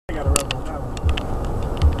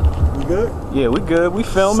good? Yeah, we good. We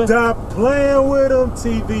filming. Stop playing with them.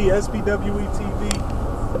 TV, SPWE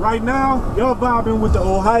TV. Right now, y'all vibing with the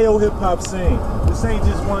Ohio hip hop scene. This ain't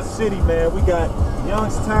just one city, man. We got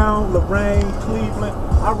Youngstown, Lorraine, Cleveland.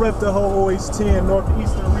 I rep the whole OH-10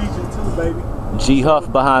 Northeastern region too, baby. G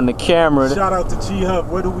Huff behind the camera. Shout out to G Huff.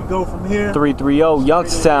 Where do we go from here? 330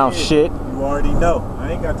 Youngstown shit. You already know.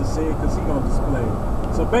 I ain't got to say it because he gonna display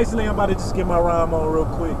it. So basically, I'm about to just get my rhyme on real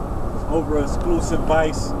quick. Over exclusive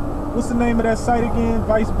Vice. What's the name of that site again?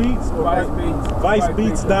 Vice Beats? Or Vice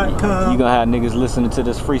Beats. ViceBeats.com. You gonna have niggas listening to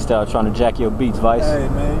this freestyle trying to jack your beats, Vice. Hey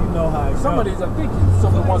man, you know how it Some of these, I think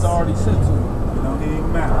some of the ones I already sent to you. You know, it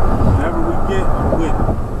ain't matter. Whatever we get, I'm with it.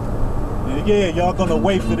 And yeah, y'all gonna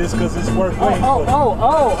wait for this because it's worth waiting for. Do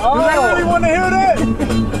they really want to hear that? Do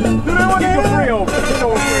they want to hear that?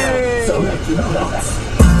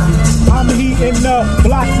 I'm heating up,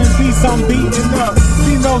 blocks and beats I'm beating up.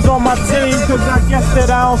 Females on my team cause I guess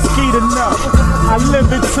that I don't skeet enough. I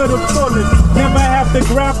live it to the fullest, never have to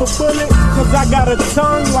grab a bullet cause I got a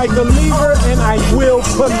tongue like a lever and I will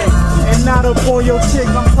pull it. And not up on your chick,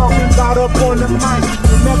 I'm talking about up on the mic.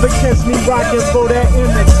 Never catch me rocking for that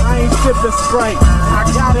image, I ain't sipping Sprite. I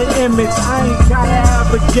got an image, I ain't gotta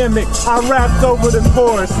have a gimmick. I rapped over the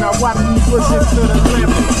chorus, now watch me push it to the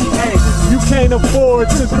limit. Hey, you can't afford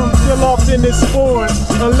to come chill off in this sport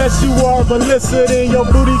unless you are Melissa, then your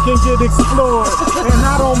booty can get explored. And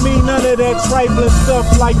I don't mean none of that trifling stuff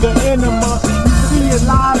like an enema. You see it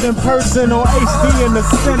live in person or HD in the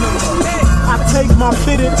cinema. I take my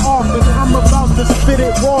fitted off and I'm about to spit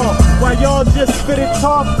it raw. While y'all just spit it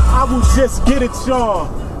talk, I will just get it, y'all.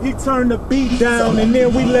 He turned the beat down and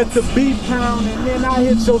then we let the beat pound. And then I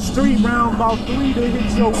hit your street round about 3 to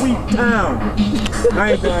hit your weak town.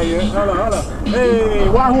 I ain't done yet. Hold on. Hey,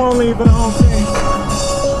 why won't leave it on?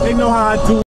 They know how I do.